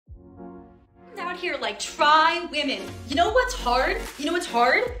out here like try women. You know what's hard? You know what's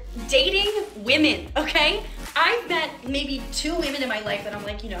hard? Dating women, okay? I've met maybe 2 women in my life that I'm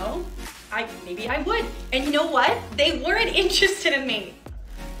like, you know, maybe I would. And you know what? They weren't interested in me.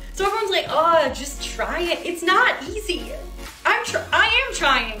 So everyone's like, oh, just try it. It's not easy. I am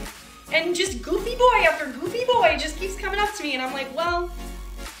trying. And just goofy boy after goofy boy just keeps coming up to me and I'm like, well,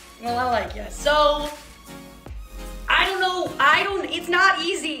 I like you. So, I don't know, it's not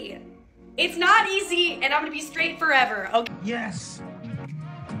easy. It's not easy and I'm gonna be straight forever, okay? Yes.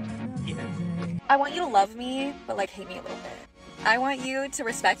 Yes. I want you to love me, but like hate me a little bit. I want you to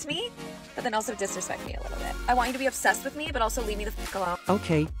respect me, but then also disrespect me a little bit. I want you to be obsessed with me, but also leave me the fuck alone.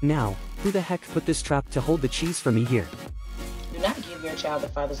 Okay, now, who the heck put this trap to hold the cheese for me here? Do not give your child the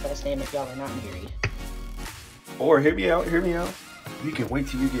father's last name if y'all are not married. Or hear me out. You can wait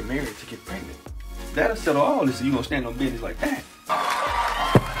till you get married to get pregnant. That'll settle all this, and you gonna stand on business like that.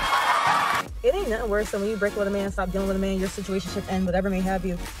 It ain't nothing worse than when you break with a man, stop dealing with a man, your situationship end, whatever may have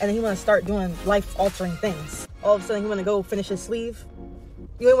you, and then he want to start doing life-altering things. All of a sudden, he want to go finish his sleeve.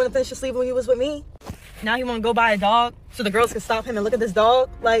 You ain't want to finish your sleeve when you was with me. Now he want to go buy a dog so the girls can stop him and look at this dog.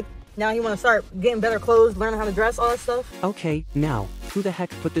 Like, now he want to start getting better clothes, learning how to dress, all that stuff. Okay, now, who the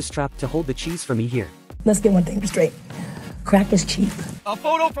heck put this trap to hold the cheese for me here? Let's get one thing straight. Crack is cheap. A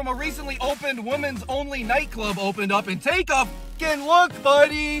photo from a recently opened women's only nightclub opened up and take a fucking look,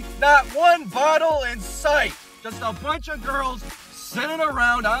 buddy. Not one bottle in sight. Just a bunch of girls sitting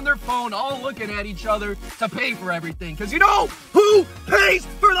around on their phone all looking at each other to pay for everything. Cause you know who pays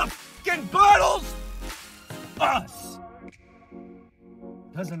for the fucking bottles? Us.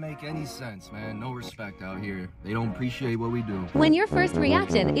 Doesn't make any sense, man. No respect out here. They don't appreciate what we do. When your first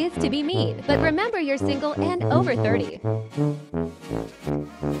reaction is to be mean, but remember you're single and over 30.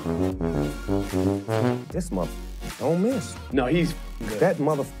 This mother don't miss. No, he's good. That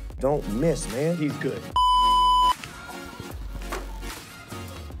mother don't miss, man. He's good.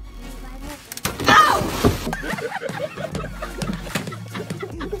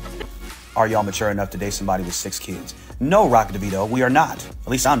 Are y'all mature enough to date somebody with 6 kids? No, Rocket DeVito, we are not. At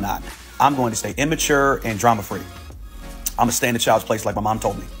least I'm not. I'm going to stay immature and drama-free. I'm gonna stay in the child's place like my mom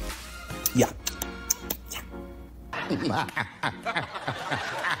told me. Yeah. Come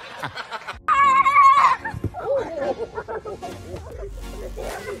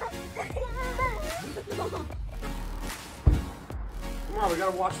on, we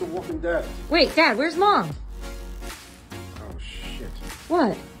gotta watch The Walking Dead. Wait, Dad, where's Mom? Oh, shit.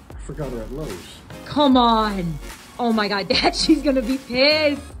 What? I forgot her at Lowe's. Come on. Oh my God, Dad, she's gonna be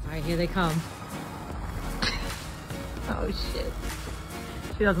pissed. All right, here they come. Oh shit.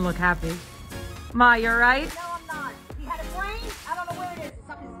 She doesn't look happy. Ma, you're right? No, I'm not. He had a brain? I don't know where it is. It's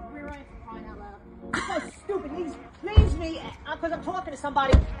up his rear end for crying out loud. So stupid. He leaves me because I'm talking to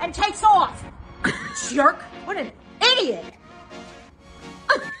somebody and takes off. Jerk. What an idiot.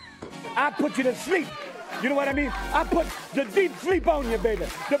 I put you to sleep. You know what I mean? I put the deep sleep on you, baby.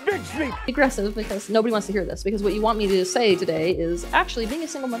 The big sleep. Aggressive because nobody wants to hear this, because what you want me to say today is actually being a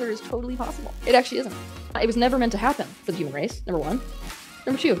single mother is totally possible. It actually isn't. It was never meant to happen for the human race, number 1.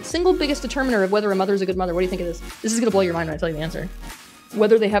 Number 2, single biggest determiner of whether a mother is a good mother, what do you think it is? This is gonna blow your mind when I tell you the answer.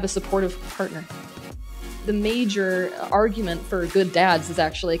 Whether they have a supportive partner. The major argument for good dads is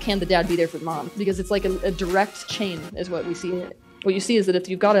actually, can the dad be there for the mom? Because it's like a direct chain is what we see. What you see is that if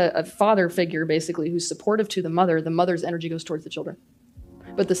you've got a father figure, basically, who's supportive to the mother's energy goes towards the children.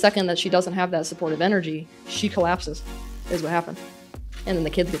 But the second that she doesn't have that supportive energy, she collapses, is what happened. And then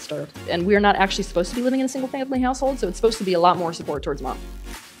the kids get starved. And we're not actually supposed to be living in a single family household, so it's supposed to be a lot more support towards mom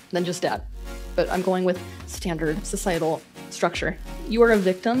than just dad. But I'm going with standard societal structure. You are a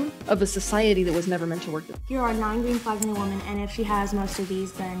victim of a society that was never meant to work with. Here are 9 green flags in a woman, and if she has most of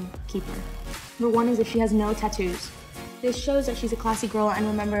these, then keep her. Number 1 is if she has no tattoos. This shows that she's a classy girl, and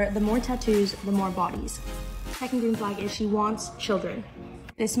remember, the more tattoos, the more bodies. Second green flag is she wants children.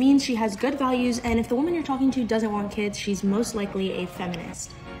 This means she has good values, and if the woman you're talking to doesn't want kids, she's most likely a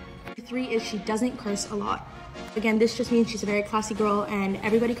feminist. 3 is she doesn't curse a lot. Again, this just means she's a very classy girl, and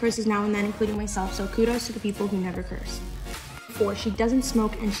everybody curses now and then, including myself, so kudos to the people who never curse. 4, she doesn't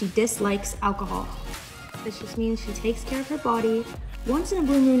smoke and she dislikes alcohol. This just means she takes care of her body. Once in a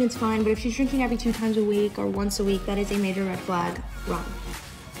blue moon, it's fine, but if she's drinking every 2 times a week or once a week, that is a major red flag. Run.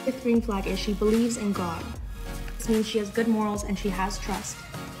 5th green flag is she believes in God. This means she has good morals and she has trust.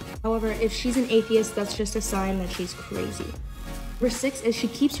 However, if she's an atheist, that's just a sign that she's crazy. Number 6 is she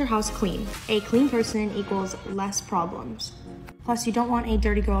keeps her house clean. A clean person equals less problems. Plus, you don't want a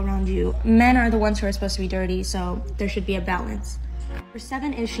dirty girl around you. Men are the ones who are supposed to be dirty, so there should be a balance. Number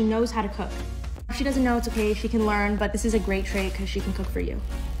 7 is she knows how to cook. If she doesn't know, it's okay, she can learn, but this is a great trait because she can cook for you.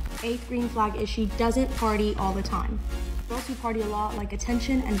 8th green flag is she doesn't party all the time. Girls who party a lot like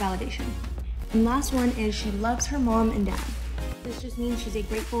attention and validation. And last one is she loves her mom and dad. This just means she's a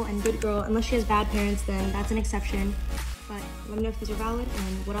grateful and good girl. Unless she has bad parents, then that's an exception. But let me know if these are valid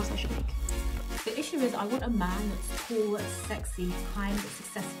and what else I should make. The issue is I want a man that's tall, that's sexy, kind, that's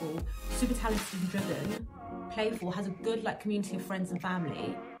successful, super talented and driven, playful, has a good community of friends and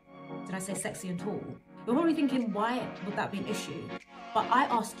family. Did I say sexy and tall? You're probably thinking, why would that be an issue? But I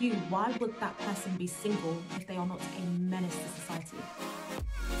ask you, why would that person be single if they are not a menace to society?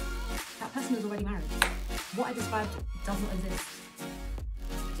 That person is already married. What I described does not exist. Do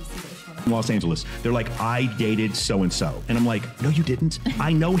you see the issue? Los Angeles, they're like, I dated so-and-so. And I'm like, no, you didn't.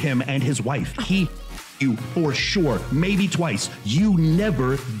 I know him and his wife. He you for sure, maybe twice. You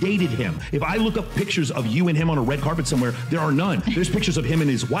never dated him. If I look up pictures of you and him on a red carpet somewhere, there are none. There's pictures of him and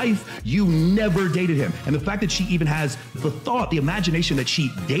his wife. You never dated him. And the fact that she even has the thought, the imagination that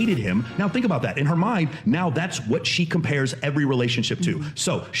she dated him, now think about that. In her mind, now that's what she compares every relationship to.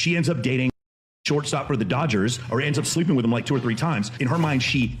 So she ends up dating shortstop for the Dodgers, or ends up sleeping with him like 2 or 3 times. In her mind,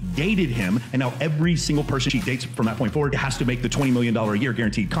 she dated him, and now every single person she dates from that point forward has to make the $20 million a year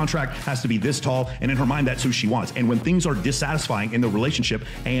guaranteed contract, has to be this tall, and in her mind, that's who she wants. And when things are dissatisfying in the relationship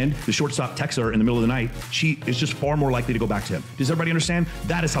and the shortstop texts her in the middle of the night, she is just far more likely to go back to him. Does everybody understand?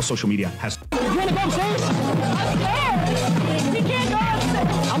 That is how social media has... You want to go upstairs? I'm scared. We can't go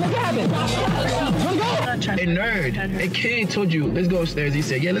upstairs. I'm gonna grab it. You wanna go? Hey, nerd. Hey, kid told you, let's go upstairs. He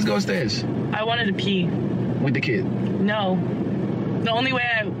said, yeah, let's go upstairs. I wanted to pee. With the kid? No. The only way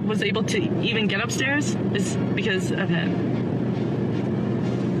I was able to even get upstairs is because of him.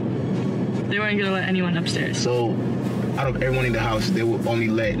 They weren't gonna let anyone upstairs. So, out of everyone in the house, they would only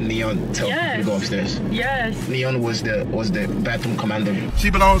let Neon tell you to go upstairs? Yes. Neon was the bathroom commander.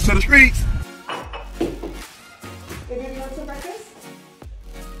 She belongs to the streets. Baby, you want some breakfast?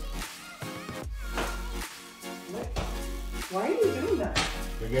 Why are you doing that?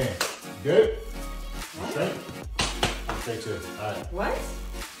 Again. Good? Straight? Straight to it. All right. What?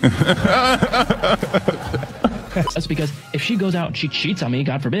 That's because if she goes out and she cheats on me,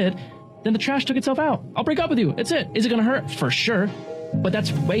 God forbid, then the trash took itself out. I'll break up with you. It's it. Is it gonna hurt? For sure. But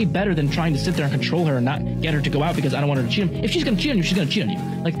that's way better than trying to sit there and control her and not get her to go out because I don't want her to cheat on me. If she's gonna cheat on you, she's gonna cheat on you.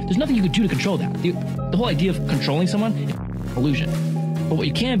 Like, there's nothing you can do to control that. The whole idea of controlling someone is illusion. But what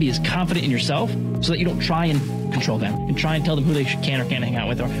you can be is confident in yourself so that you don't try and control them and try and tell them who they can or can't hang out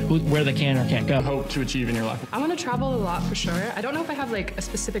with or where they can or can't go. Hope to achieve in your life. I want to travel a lot for sure. I don't know if I have like a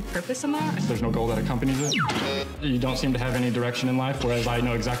specific purpose in that. There's no goal that accompanies it. You don't seem to have any direction in life, whereas I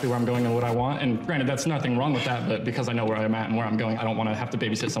know exactly where I'm going and what I want. And granted, that's nothing wrong with that, but because I know where I'm at and where I'm going, I don't want to have to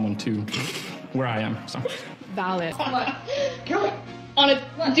babysit someone to where I am. So. Valid. Come on. Girl, on it.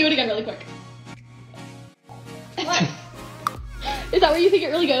 Do it again really quick. What? Is that where you think it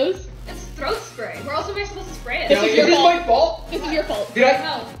really goes? It's throat spray. Where else am I supposed to spray it? This is your Is this fault. my fault? This is your fault. Did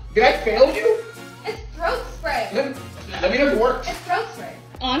I fail you? It's throat spray. Let me know if it works. It's throat spray.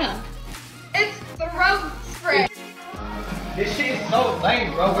 Anna. It's throat spray. This shit is so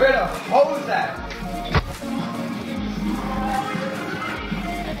lame, bro. Where the hose at?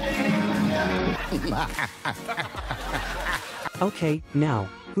 Okay, now,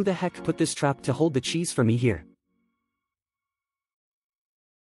 who the heck put this trap to hold the cheese for me here?